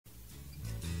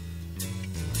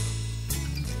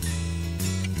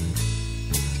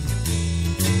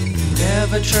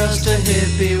never trust a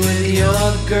hippie with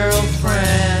your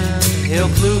girlfriend. He'll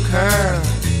fluke her.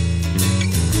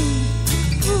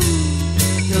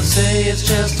 He'll say it's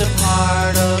just a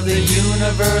part of the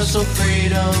universal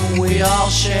freedom we all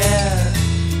share.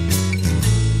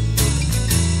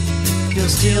 He'll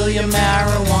steal your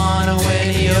marijuana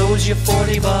when he owes you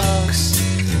 $40.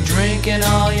 Drinking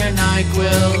all your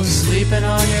NyQuil, sleeping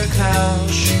on your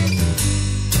couch.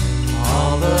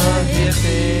 All the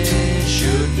hippies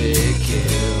should be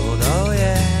killed. Oh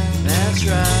yeah, that's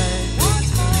right.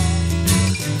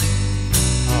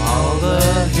 All the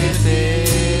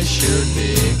hippies should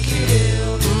be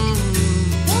killed.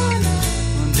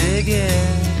 Dig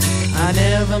it. I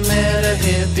never met a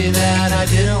hippie that I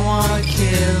didn't want to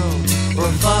kill or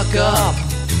fuck up.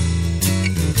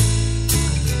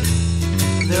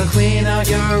 They'll clean out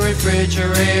your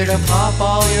refrigerator, pop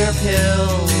all your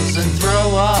pills, and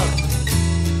throw up.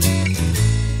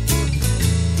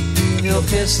 He'll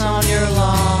piss on your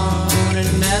lawn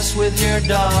and mess with your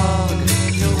dog.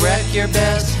 He'll wreck your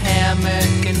best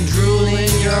hammock and drool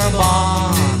in your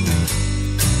barn.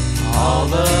 All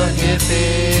the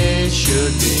hippies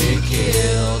should be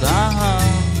killed.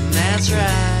 That's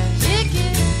right.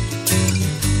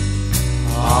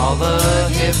 All the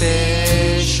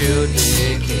hippies should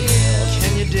be killed.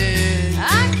 Can you dig?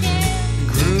 I can.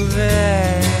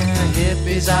 Groovy.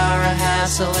 Hippies are a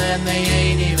hassle and they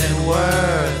ain't even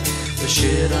worth the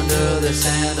shit under their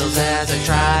sandals as they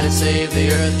try to save the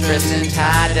earth dressed in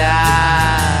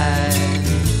tie-dye.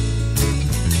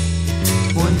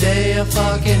 One day a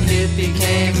fucking hippie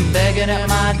came begging at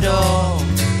my door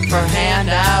for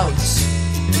handouts.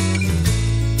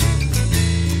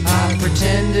 I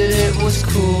pretended it was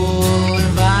cool,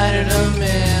 invited him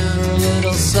in for a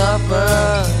little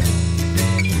supper.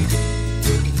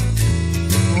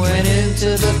 Went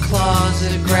into the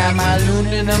closet, grabbed my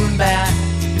aluminum bat,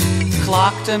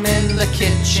 clocked him in the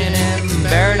kitchen and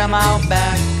buried him out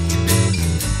back.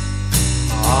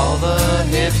 All the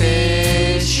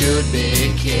hippies should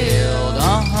be killed.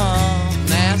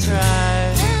 That's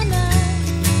right.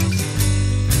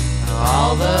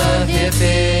 All the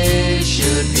hippies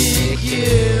should be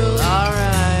killed.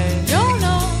 Alright. Don't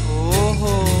know.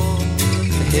 Oh,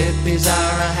 the hippies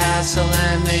are a hassle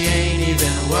and they ain't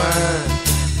even worth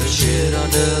the shit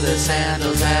under their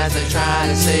sandals as they try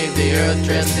to save the earth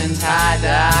dressed in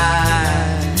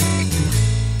tie-dye.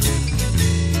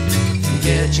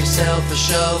 Get yourself a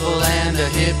shovel and a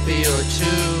hippie or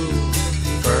two.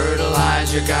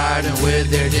 Fertilize your garden with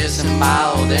their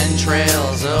disemboweled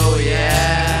entrails. Oh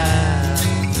yeah.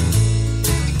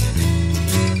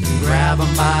 Grab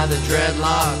them by the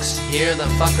dreadlocks, hear the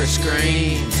fucker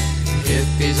scream.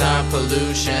 Hippies are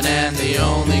pollution and the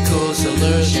only cool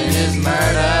solution is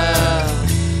murder.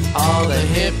 All the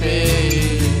hippies